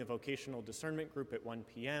 joining the vocational discernment group at 1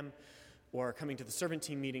 p.m., or coming to the servant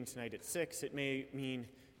team meeting tonight at 6. It may mean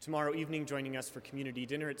tomorrow evening joining us for community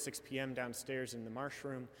dinner at 6 p.m. downstairs in the Marsh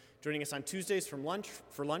Room, joining us on Tuesdays for lunch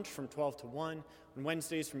from 12 to 1, on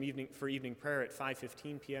Wednesdays for evening prayer at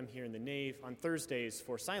 5:15 p.m. here in the nave, on Thursdays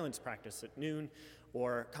for silence practice at noon,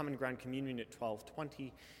 or Common Ground Communion at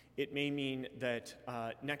 12:20. It may mean that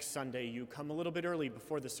next Sunday you come a little bit early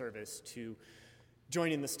before the service to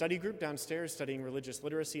join in the study group downstairs studying religious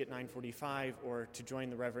literacy at 9:45, or to join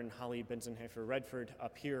the Reverend Holly Benzenhofer-Redford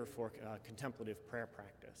up here for contemplative prayer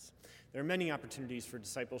practice. There are many opportunities for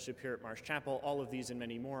discipleship here at Marsh Chapel. All of these and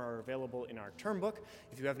many more are available in our term book.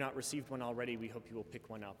 If you have not received one already, we hope you will pick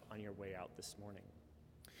one up on your way out this morning.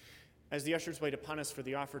 As the ushers wait upon us for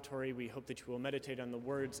the offertory, we hope that you will meditate on the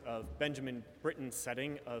words of Benjamin Britten's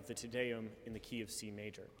setting of the Te Deum in the key of C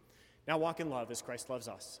major. Now walk in love as Christ loves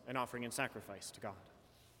us, an offering and sacrifice to God.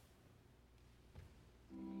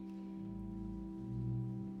 Amen.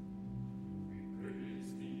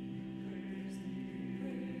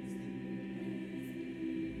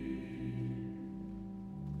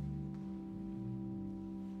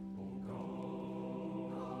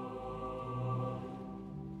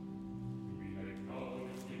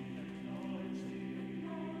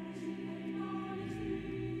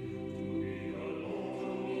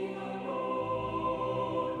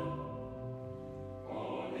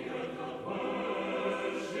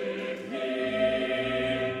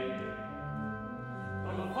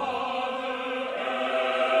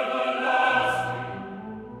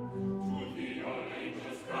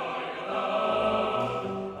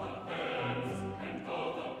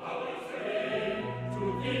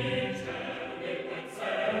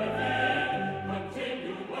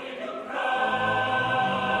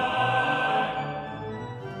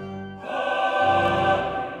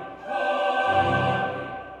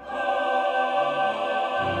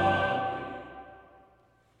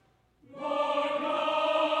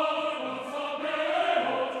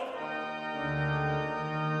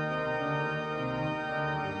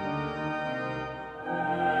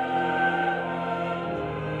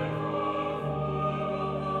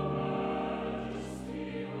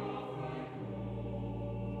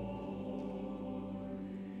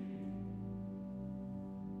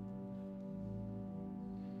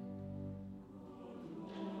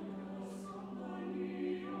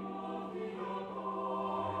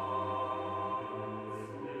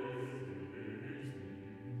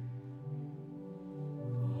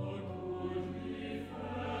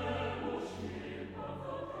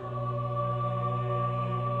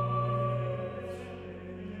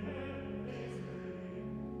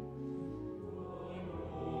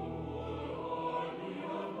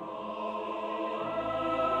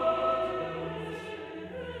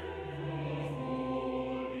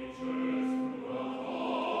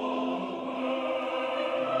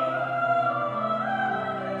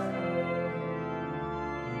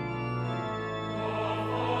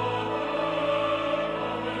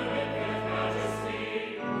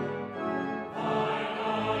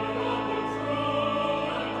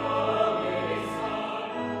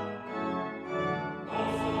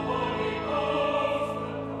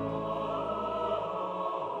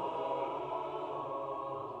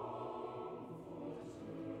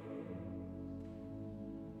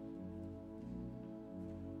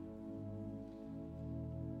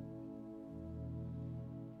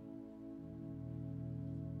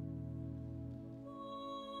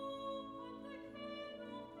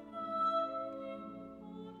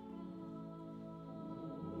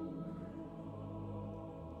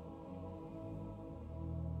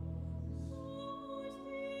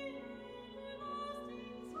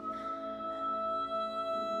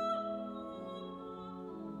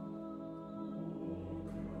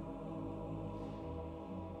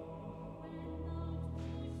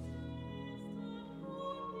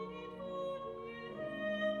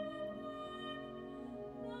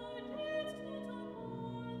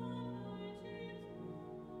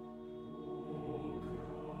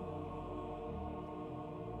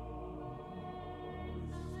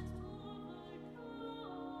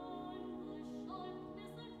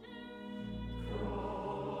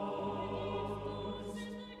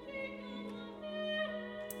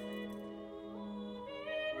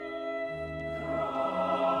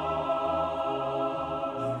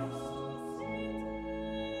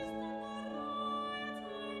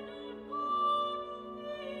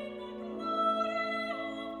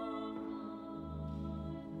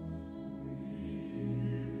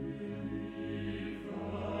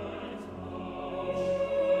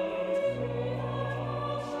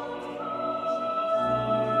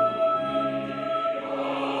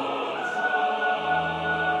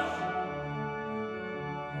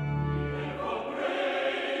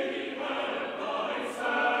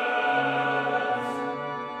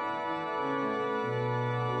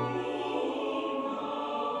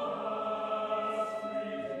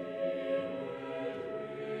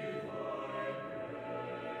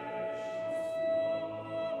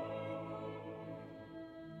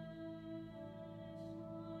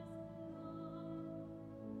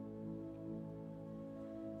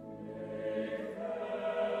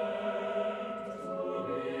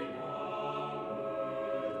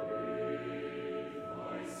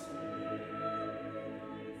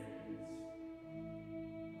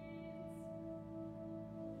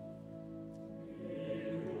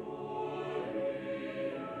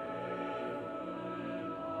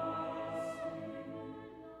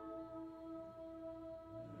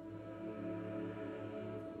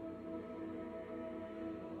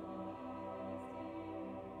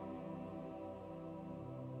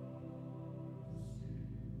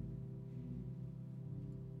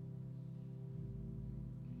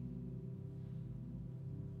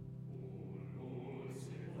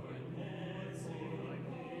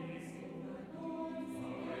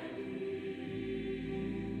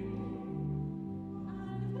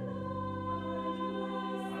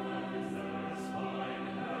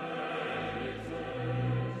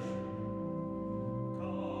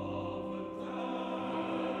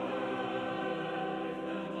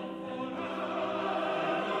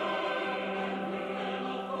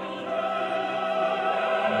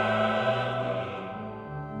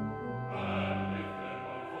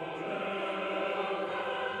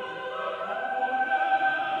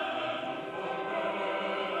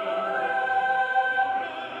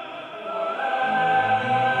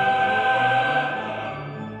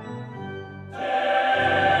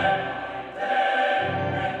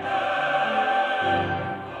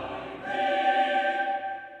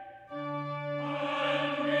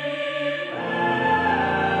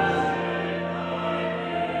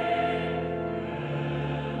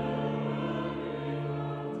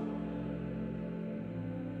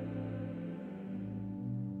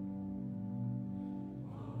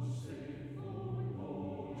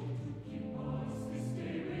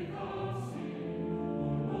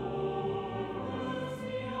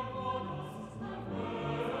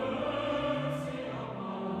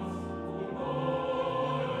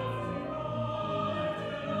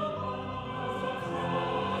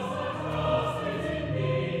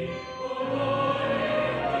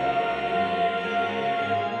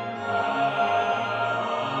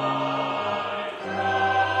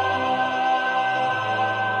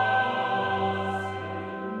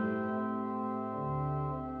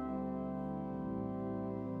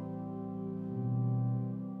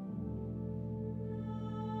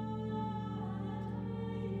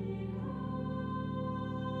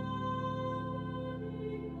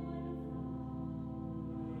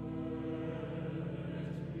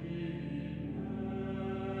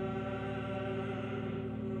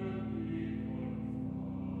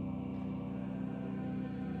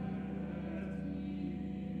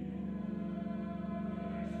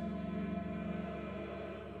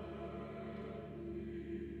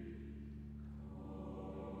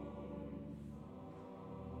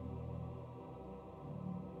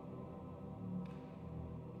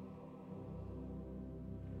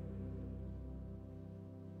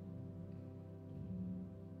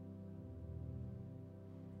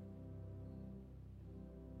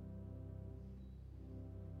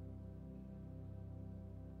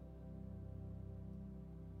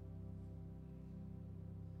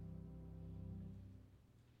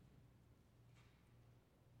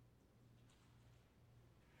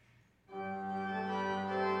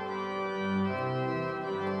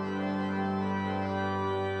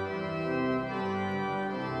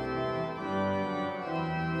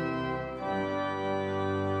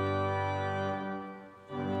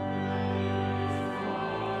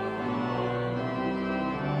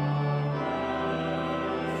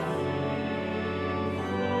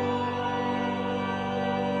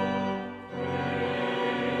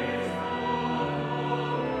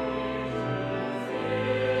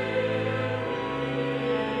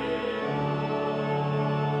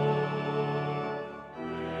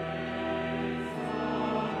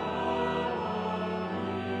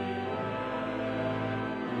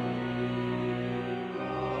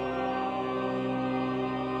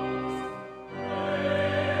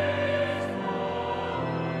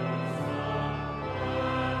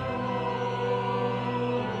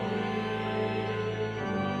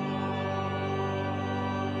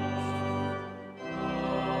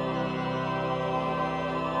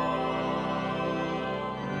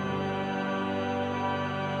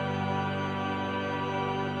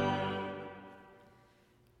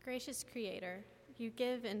 Gracious Creator, you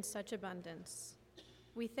give in such abundance.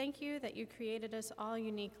 We thank you that you created us all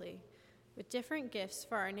uniquely, with different gifts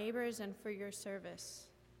for our neighbors and for your service.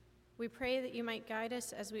 We pray that you might guide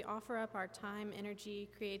us as we offer up our time, energy,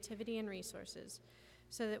 creativity, and resources,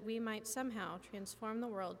 so that we might somehow transform the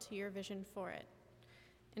world to your vision for it.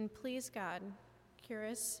 And please, God, cure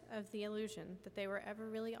us of the illusion that they were ever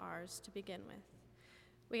really ours to begin with.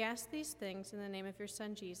 We ask these things in the name of your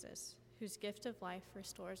Son, Jesus, whose gift of life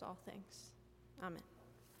restores all things. Amen.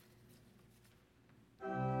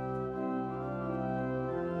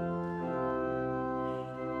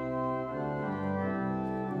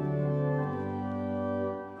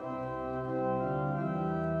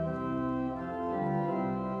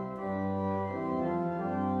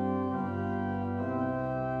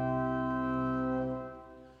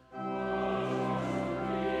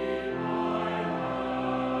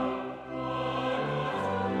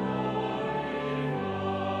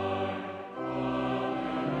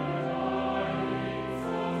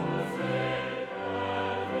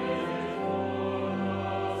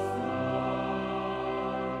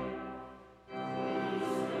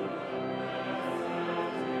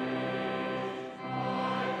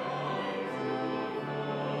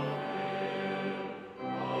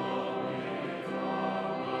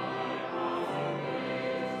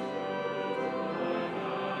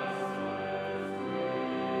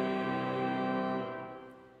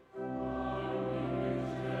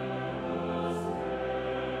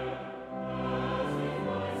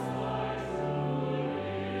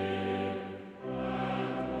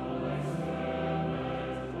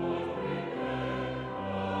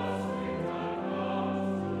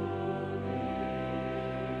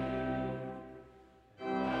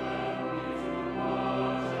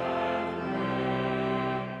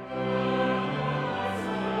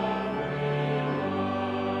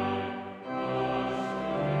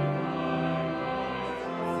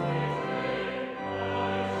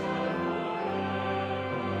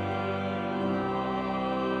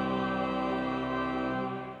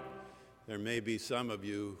 There may be some of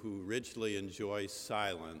you who richly enjoy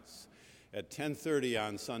silence. At 10:30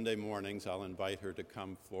 on Sunday mornings, I'll invite her to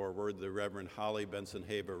come forward. The Reverend Holly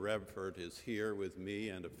Benson-Haber Redford is here with me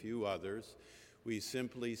and a few others. We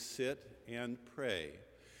simply sit and pray.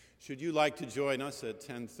 Should you like to join us at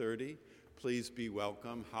 10:30, please be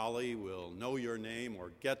welcome. Holly will know your name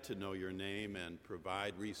or get to know your name and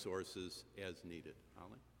provide resources as needed.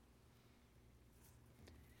 Holly?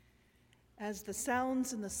 As the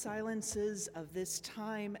sounds and the silences of this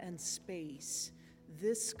time and space,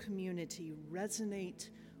 this community resonate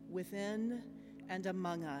within and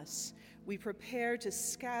among us, we prepare to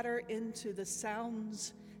scatter into the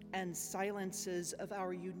sounds and silences of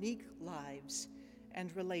our unique lives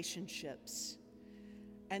and relationships.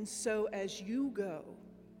 And so as you go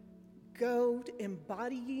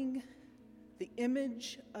embodying the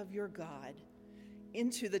image of your God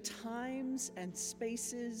into the times and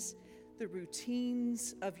spaces, the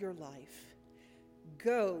routines of your life.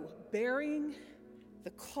 Go bearing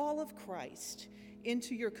the call of Christ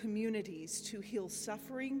into your communities to heal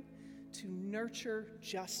suffering, to nurture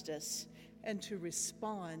justice, and to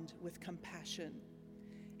respond with compassion.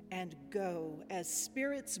 And go as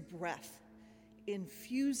Spirit's breath,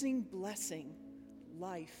 infusing blessing,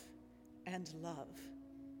 life, and love.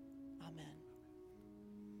 Amen.